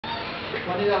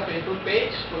One is our Facebook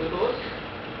page for the course.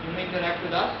 You may interact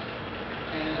with us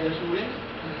and other students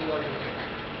and see what you get.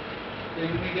 So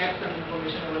you may get some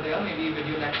information over there, maybe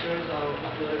video lectures are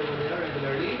uploaded over there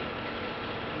regularly,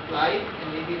 slides, and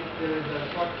maybe if there is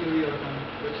a short query or some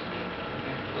question, you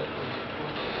can look for it.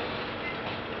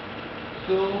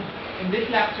 So in this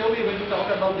lecture we are going to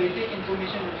talk about basic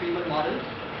information retrieval models.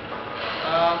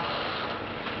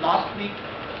 Last week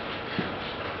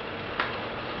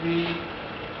we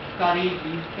studied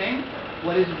these things.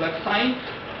 What is web science?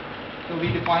 So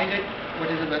we defined it.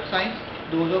 What is a web science?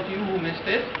 Those of you who missed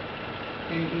it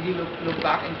can easily look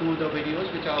back into the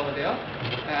videos which are over there,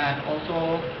 and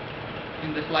also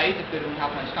in the slides if they don't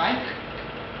have much time.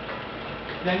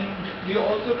 Then we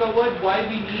also covered why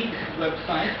we need web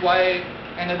science, why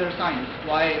another science,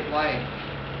 why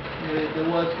there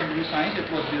was computer science,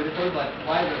 it was beautiful, but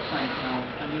why web science now,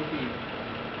 a new field.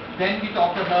 Then we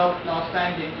talked about last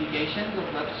time the implications of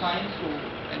web science,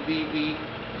 and we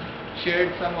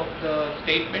shared some of the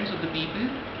statements of the people,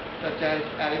 such as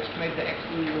Alex Smith, the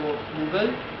ex-CEO of Google,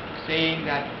 saying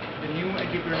that the new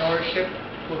entrepreneurship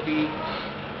could be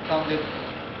founded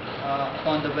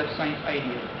upon the web science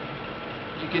idea.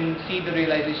 You can see the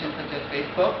realizations such as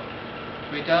Facebook,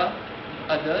 Twitter,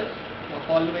 others who are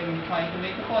following, trying to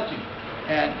make a fortune,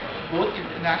 and both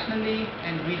internationally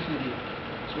and regionally.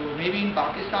 So maybe in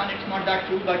Pakistan it's not that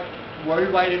true, but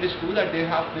worldwide it is true that they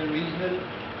have their regional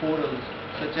portals,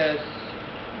 such as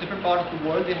different parts of the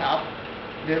world they have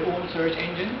their own search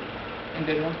engine, and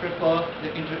they don't prefer the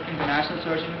international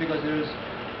search engine because there is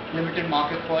limited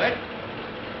market for it.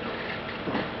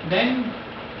 Then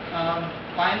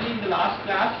finally in the last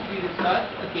class we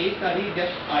discussed a case study,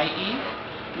 DEF-IE,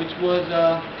 which was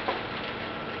a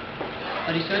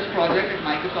research project at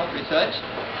Microsoft Research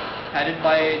headed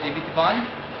by J.B. Tivan,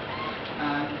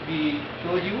 and we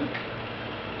showed you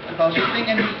about this thing,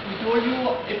 and we told you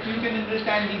if you can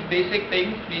understand these basic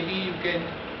things, maybe you can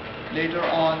later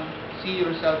on see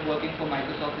yourself working for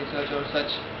Microsoft Research or such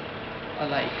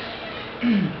alike.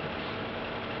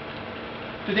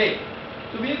 Today,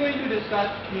 so we are going to discuss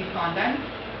these contents: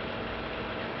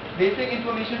 basic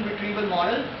information retrieval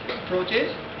models,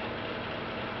 approaches.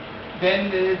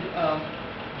 Then there is a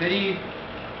very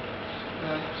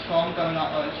strong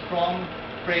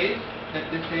phrase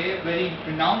that they say, a very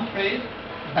renowned phrase,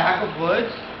 bag of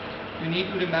words. You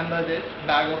need to remember this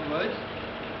bag of words,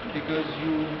 because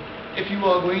if you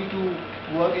are going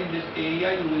to work in this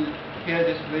area, you will hear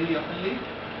this very oftenly.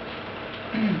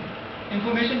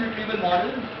 Information retrieval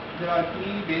models, there are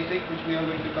three basic which we are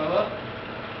going to cover,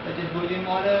 such as Boolean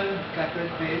model,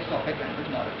 reference-based topic language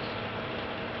models.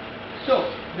 So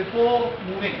before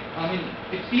moving,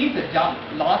 it seems a jump.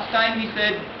 Last time we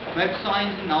said web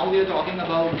science, and now we are talking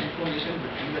about information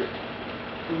retrieval.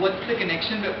 So what's the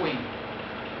connection between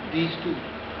these two?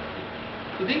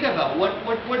 So think about what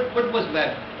was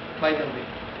web, by the way.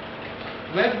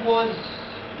 Web was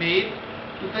made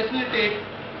to facilitate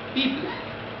people,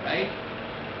 right?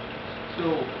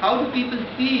 So how do people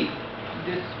see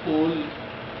this whole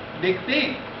big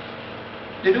thing?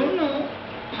 They don't know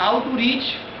how to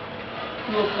reach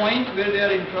to a point where they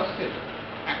are interested,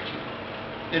 actually.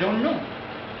 They don't know.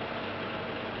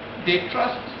 They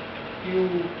trust few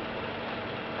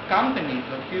companies,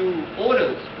 a few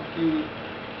portals, a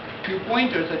few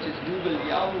pointers such as Google,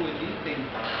 Yahoo, and these things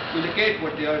to locate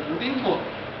what they are looking for.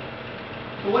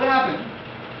 So what happened?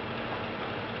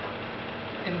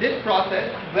 In this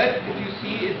process, web, if you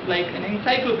see, is like an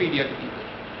encyclopedia to people,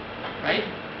 right?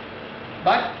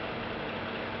 But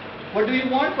what do you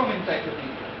want from encyclopedia?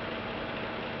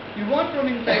 You want from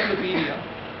encyclopedia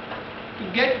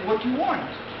to get what you want,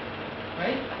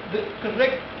 right? The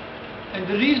correct and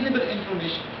the reasonable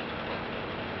information.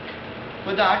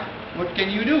 For that, what can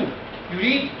you do? You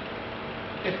read.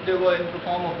 If they were in the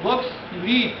form of books, you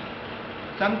read.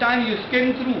 Sometimes you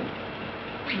skim through,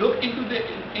 look into the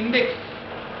index.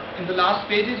 In the last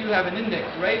pages you have an index,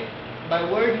 right? By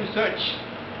word you search.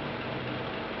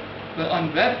 But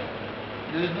on web,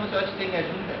 there is no such thing as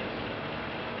index.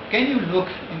 Can you look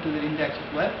into the index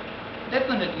of web?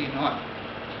 Definitely not.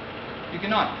 You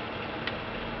cannot.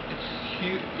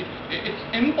 It's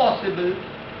impossible,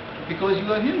 because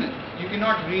you are human. You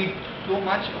cannot read so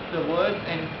much of the words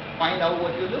and find out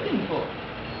what you're looking for.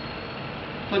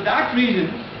 For that reason,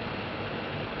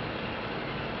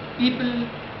 people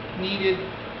needed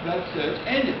web search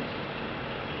engines.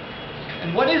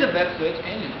 And what is a web search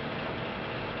engine?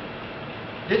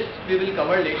 This we will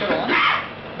cover later on.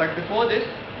 But before this,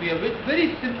 we are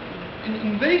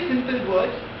in very simple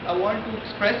words, I want to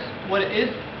express what is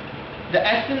the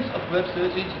essence of web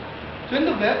search engine. So in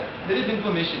the web, there is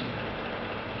information,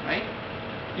 right?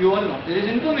 You all know there is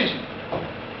information.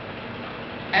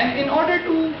 And in order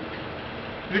to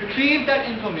retrieve that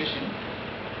information,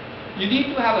 you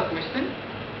need to have a question,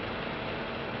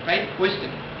 right?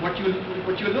 Question, what you're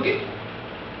looking for.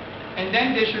 And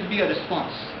then there should be a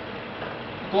response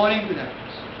according to that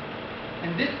question.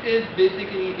 And this is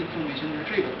basically information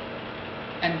retrieval.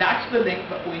 And that's the link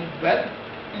between web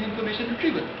and information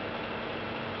retrieval.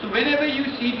 So whenever you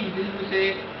see people who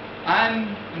say,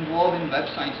 I'm involved in web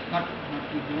science, not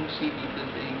you don't see people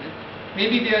saying this.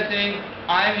 Maybe they are saying,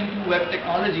 I'm into web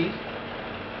technologies,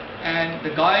 and the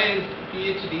guy is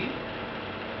PhD,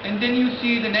 and then you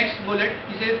see the next bullet,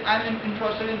 he says, I'm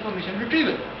interested in information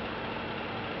retrieval.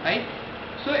 Right?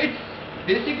 So it's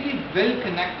basically well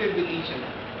connected with each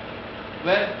other,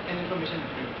 web and information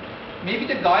retrieval. Maybe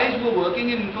the guys who are working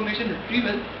in information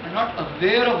retrieval are not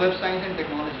aware of web science and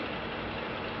technology,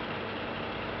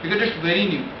 because it's very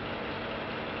new.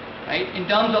 Right? In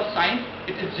terms of science,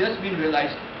 it has just been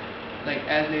realized like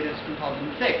as late as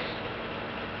 2006.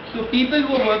 So people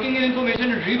who are working in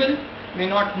information retrieval may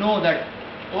not know that,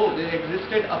 oh, there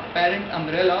existed a parent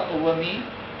umbrella over me,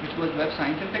 which was web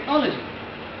science and technology.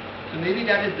 So maybe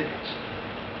that is the catch.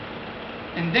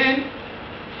 And then,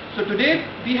 so today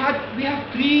we have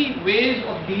three ways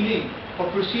of dealing or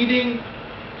proceeding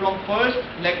from first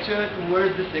lecture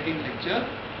towards the second lecture.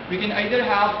 We can either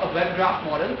have a web graph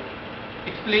model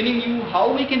explaining you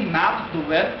how we can map the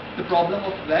web, the problem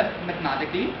of web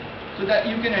mathematically, so that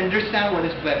you can understand what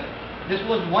is web. This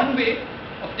was one way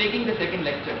of taking the second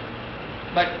lecture,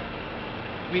 but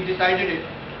we decided it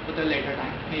for the later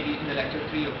time, maybe in the lecture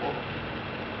 3 or 4.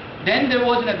 Then there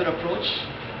was another approach.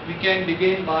 We can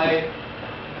begin by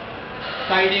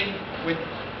siding with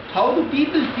how do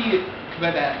people see it,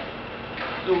 web as.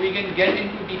 So we can get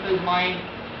into people's mind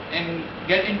and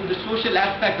get into the social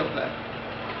aspect of web,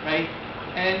 right?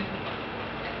 And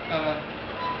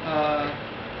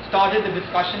started the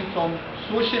discussion from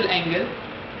social angle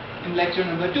in lecture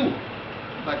number 2.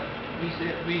 But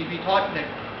we thought that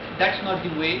that's not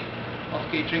the way of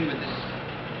catering with this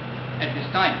at this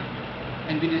time,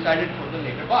 and we decided for the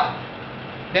later part.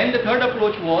 Then the third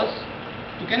approach was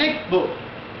to connect both.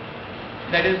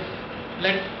 That is,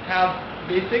 let's have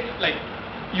basic, like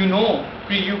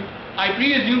I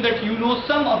pre-assume that you know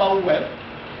some about web.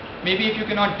 Maybe if you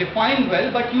cannot define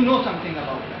well, but you know something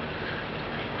about web.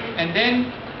 And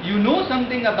then you know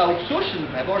something about social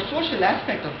web or social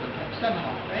aspect of the web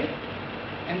somehow, right?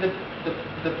 And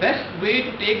the best way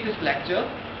to take this lecture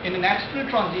in a natural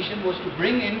transition was to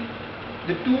bring in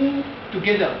the two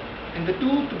together. And the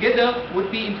two together would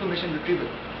be information retrieval.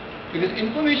 Because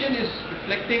information is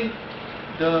reflecting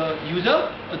the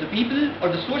user or the people or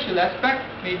the social aspect,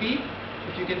 maybe,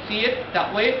 if you can see it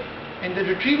that way. And the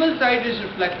retrieval side is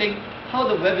reflecting how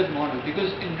the web is modeled.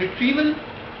 Because in retrieval,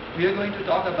 we are going to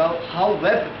talk about how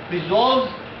web resolves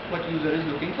what user is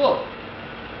looking for.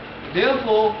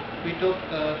 Therefore, we took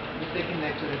the second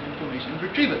lecture as information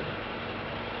retrieval.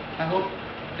 I hope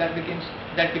that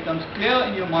becomes clear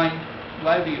in your mind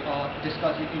while we are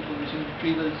discussing information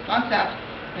retrieval's concepts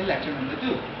in lecture number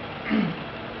 2.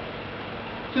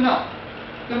 So now,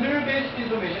 computer-based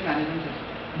information management system.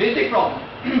 Basic problem.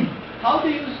 How to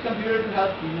use computer to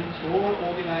help humans store,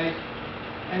 organize,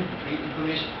 and retrieve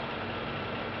information.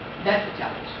 That's the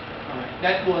challenge. Alright,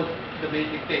 that was the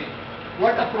basic thing.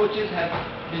 What approaches have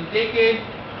been taken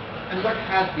and what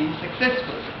has been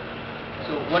successful.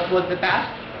 So what was the past?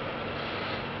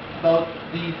 About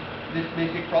this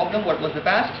basic problem, what was the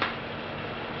past?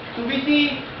 So we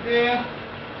see there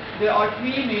are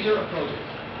three major approaches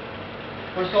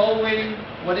for solving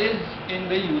what is in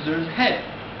the user's head,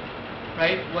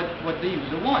 right? What the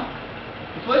user wants.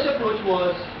 The first approach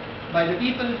was by the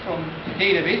people from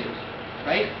databases,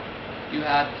 right? You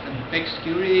had some fixed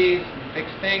queries, some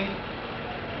fixed things,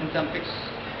 and some fixed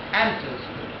answers,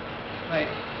 right?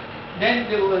 Then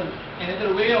there was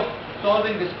another way of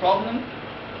solving this problem.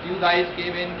 You guys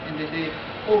came in and they say,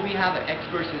 oh, we have an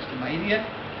expert system idea,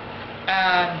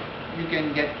 and you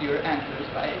can get your answers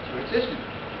by expert system.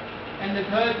 And the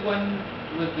third one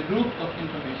was the group of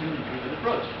information retrieval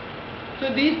approach.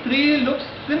 So these three look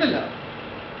similar,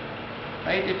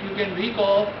 right? If you can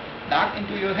recall back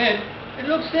into your head, it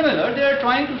looks similar. They are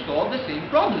trying to solve the same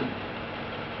problem.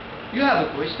 You have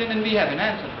a question and we have an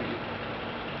answer for you.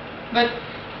 But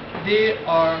they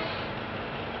are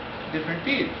different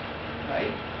fields,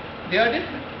 right? They are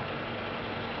different.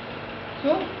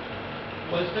 So,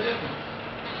 what's the difference?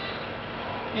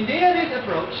 In database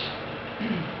approach,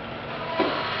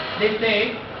 they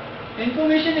say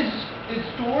information is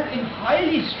stored in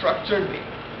highly structured way.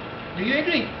 Do you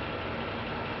agree?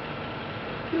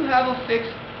 You have a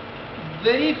fixed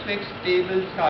very fixed tables